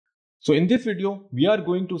So in this video, we are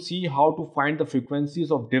going to see how to find the frequencies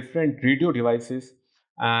of different radio devices,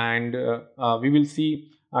 and we will see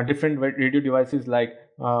different radio devices like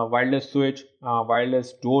wireless switch,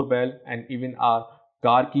 wireless doorbell, and even our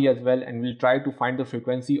car key as well, and we'll try to find the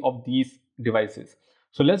frequency of these devices.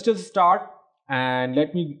 So let's just start, and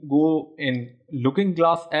let me go in Looking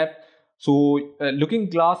Glass app. So Looking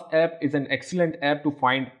Glass app is an excellent app to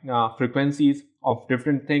find frequencies of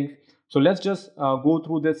different things. So let's just go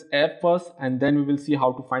through this app first, and then we will see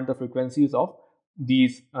how to find the frequencies of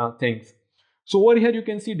these things. So over here you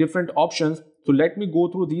can see different options. So let me go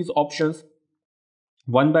through these options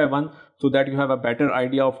one by one so that you have a better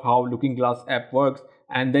idea of how Looking Glass app works,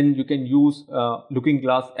 and then you can use Looking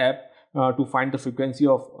Glass app to find the frequency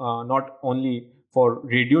of not only for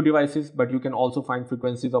radio devices, but you can also find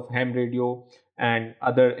frequencies of ham radio and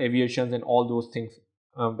other aviations and all those things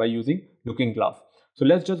by using Looking Glass. So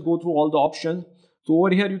let's just go through all the options. So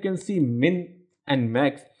over here you can see min and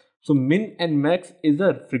max. So min and max is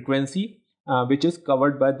a frequency which is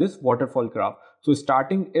covered by this waterfall graph. So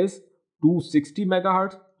starting is 260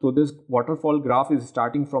 megahertz. So this waterfall graph is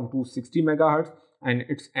starting from 260 megahertz and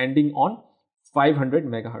it's ending on 500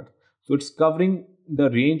 megahertz. So it's covering the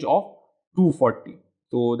range of 240.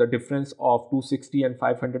 So the difference of 260 and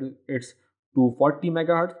 500, it's 240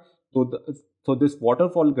 megahertz. So this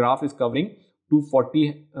waterfall graph is covering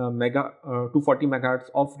 240 megahertz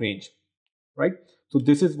of range, right? So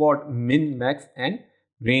this is what min, max, and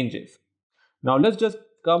range is. Now let's just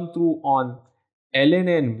come through on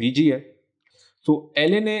LNA and VGA. So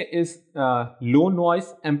LNA is a low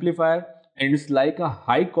noise amplifier, and it's like a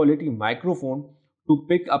high quality microphone to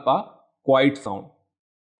pick up a quiet sound.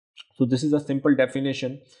 So this is a simple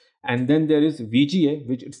definition. And then there is VGA,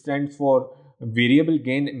 which it stands for variable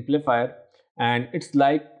gain amplifier, and it's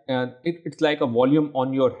like a volume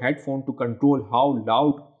on your headphone to control how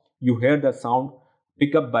loud you hear the sound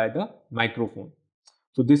pick up by the microphone.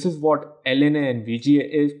 So this is what LNA and VGA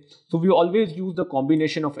is. So we always use the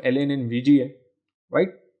combination of LNA and VGA, right?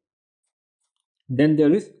 Then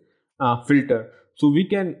there is filter. So we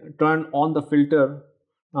can turn on the filter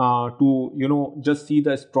to just see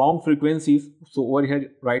the strong frequencies. So over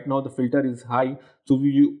here right now the filter is high, so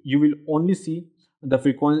you will only see the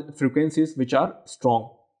frequencies which are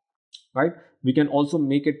strong, right? We can also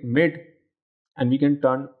make it mid, and we can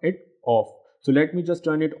turn it off. So let me just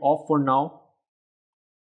turn it off for now.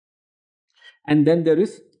 And then there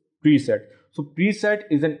is preset. So preset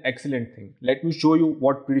is an excellent thing. Let me show you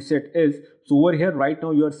what preset is. So over here right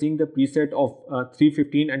now you are seeing the preset of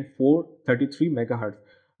 315 and 433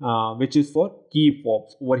 megahertz, which is for key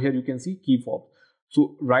fobs. Over here you can see key fobs.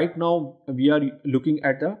 So right now we are looking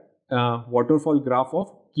at the waterfall graph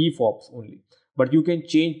of key fobs only, but you can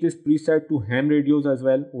change this preset to ham radios as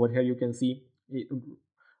well. Over here you can see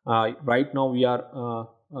right now we are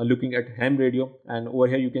looking at ham radio, and over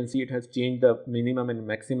here you can see it has changed the minimum and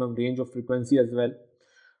maximum range of frequency as well.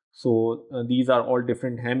 So these are all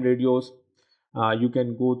different ham radios. You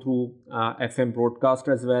can go through FM broadcast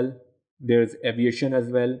as well. There's aviation as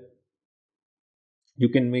well. You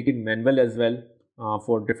can make it manual as well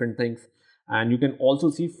for different things, and you can also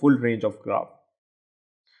see full range of graph.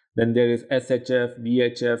 Then there is SHF,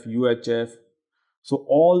 VHF, UHF. So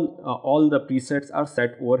all the presets are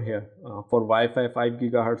set over here for Wi-Fi 5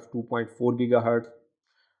 gigahertz, 2.4 gigahertz,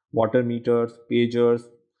 water meters, pagers.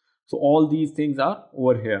 So all these things are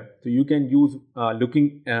over here. So you can use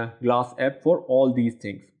Looking Glass app for all these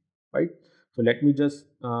things, right? So let me just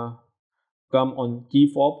come on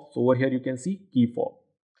key fob. So over here you can see key fob,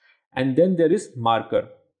 and then there is marker.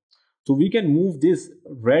 So we can move this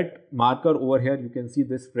red marker over here. You can see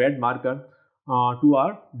this red marker to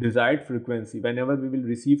our desired frequency. Whenever we will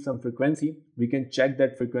receive some frequency, we can check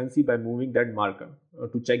that frequency by moving that marker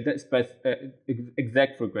to check the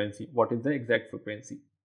exact frequency. What is the exact frequency,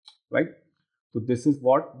 right? So this is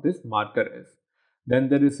what this marker is. Then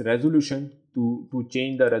there is resolution to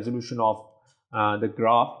change the resolution of the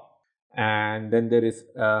graph, and then there is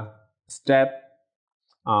step,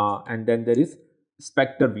 and then there is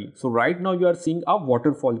spectre V. So right now you are seeing a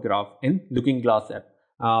waterfall graph in Looking Glass app,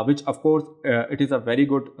 which of course it is a very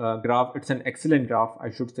good graph. It's an excellent graph,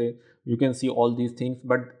 I should say. You can see all these things,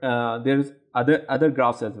 but there is other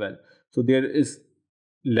graphs as well. So there is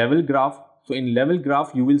level graph. So in level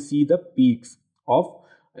graph you will see the peaks of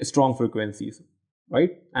strong frequencies,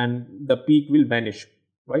 right? And the peak will vanish,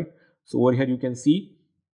 right? So over here you can see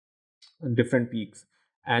different peaks,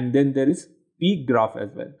 and then there is peak graph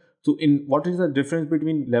as well. So in what is the difference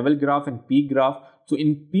between level graph and peak graph? So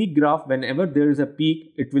in peak graph, whenever there is a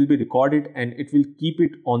peak, it will be recorded and it will keep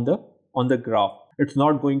it on the graph. It's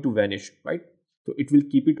not going to vanish, right? So it will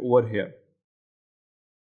keep it over here.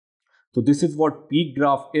 So this is what peak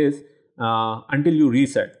graph is until you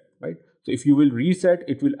reset, right? So if you will reset,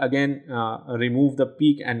 it will again remove the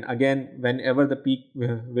peak, and again whenever the peak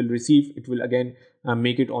will receive, it will again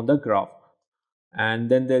make it on the graph.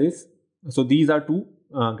 And then there is, so these are two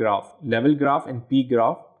graph, level graph and peak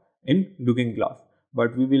graph in looking glass,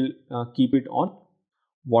 but we will keep it on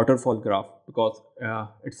waterfall graph because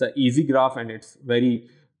it's an easy graph and it's very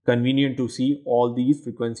convenient to see all these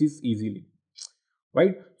frequencies easily,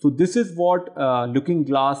 right? So this is what looking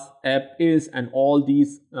glass app is, and all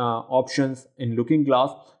these options in looking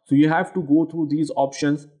glass. So you have to go through these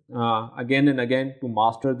options again and again to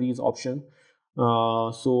master these options.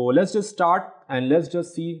 So let's just start and let's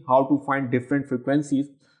just see how to find different frequencies.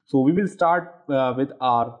 So we will start with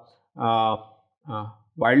our uh,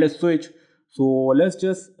 wireless switch. So let's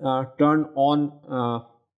just turn on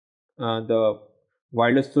the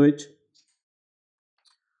wireless switch.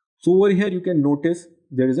 So over here you can notice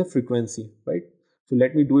there is a frequency, right? So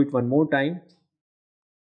let me do it one more time.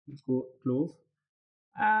 Let's go close,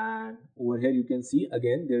 and over here you can see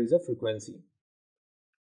again there is a frequency.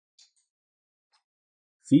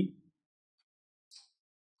 See?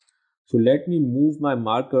 So let me move my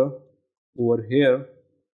marker over here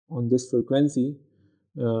on this frequency,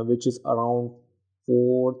 which is around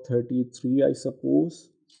 433, I suppose.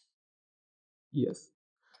 Yes.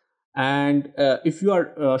 And if you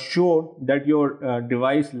are sure that your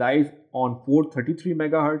device lies on 433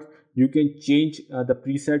 megahertz, you can change the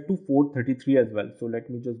preset to 433 as well. So let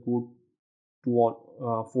me just go to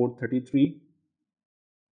 433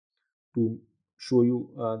 to show you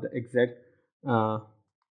the exact uh,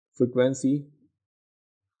 frequency.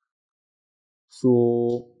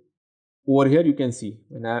 So over here you can see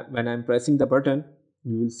when I'm pressing the button,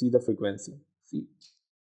 you will see the frequency. See,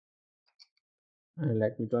 and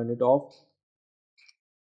let me turn it off.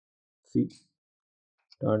 See,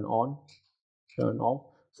 turn on, turn off.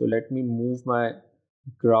 So let me move my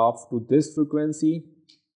graph to this frequency,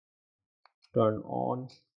 turn on,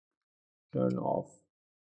 turn off,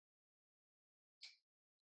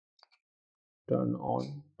 turn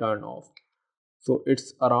on, turn off. So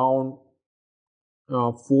it's around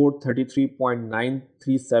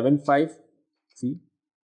 433.9375. See,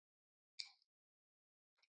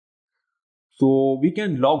 so we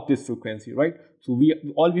can lock this frequency, right? So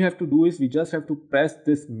all we have to do is we just have to press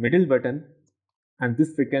this middle button, and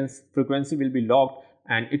this frequency will be locked,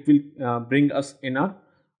 and it will bring us in a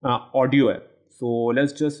audio app. So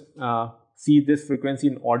let's just see this frequency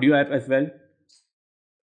in audio app as well.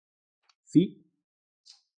 See,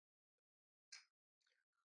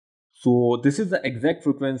 so this is the exact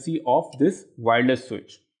frequency of this wireless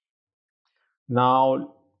switch.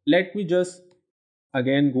 Now let me just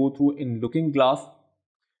again go through in looking glass,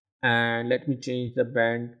 and let me change the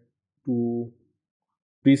band to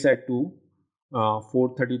preset to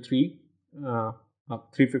 433 uh,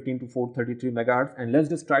 315 to 433 megahertz, and let's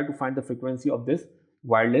just try to find the frequency of this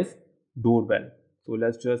wireless doorbell. So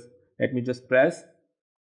let me just press,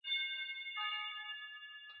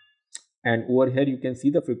 and over here you can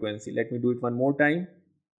see the frequency. Let me do it one more time.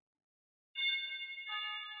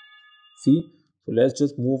 See, so let's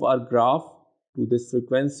just move our graph to this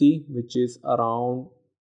frequency, which is around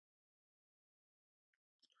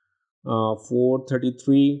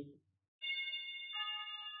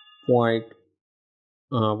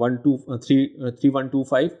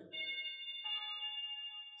 433.3125.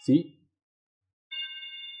 See,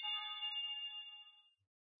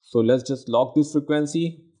 so let's just lock this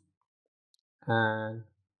frequency, and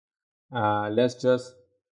let's just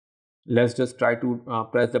try to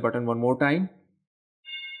press the button one more time,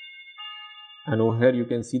 and over here you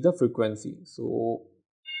can see the frequency. So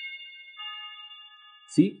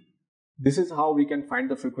see, this is how we can find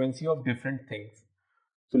the frequency of different things.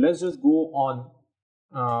 So let's just go on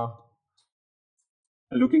a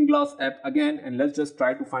looking glass app again, and let's just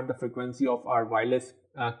try to find the frequency of our wireless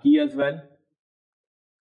key as well.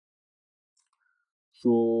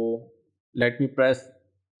 So let me press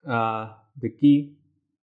the key.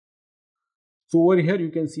 So over here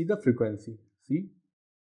you can see the frequency, see,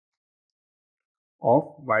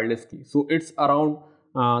 of wireless key. So it's around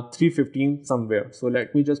 315 somewhere. So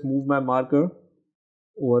let me just move my marker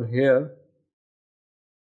over here.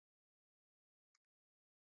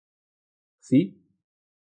 See,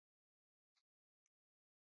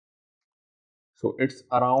 so it's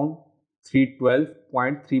around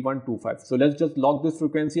 312.3125. So let's just lock this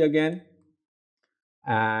frequency again,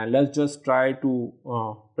 and let's just try to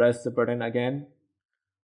press the button again.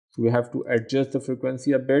 So we have to adjust the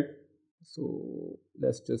frequency a bit. So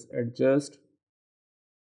let's just adjust.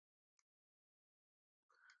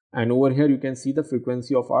 And over here you can see the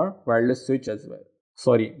frequency of our wireless switch as well.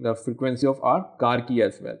 Sorry, the frequency of our car key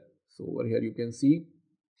as well. So over here you can see,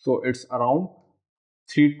 so it's around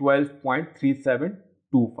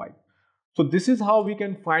 312.3725. So this is how we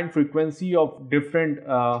can find frequency of different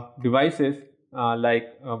devices like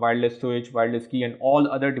wireless switch, wireless key, and all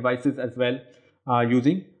other devices as well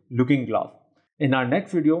using looking glass. In our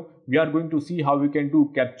next video, we are going to see how we can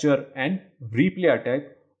do capture and replay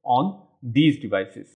attack on these devices.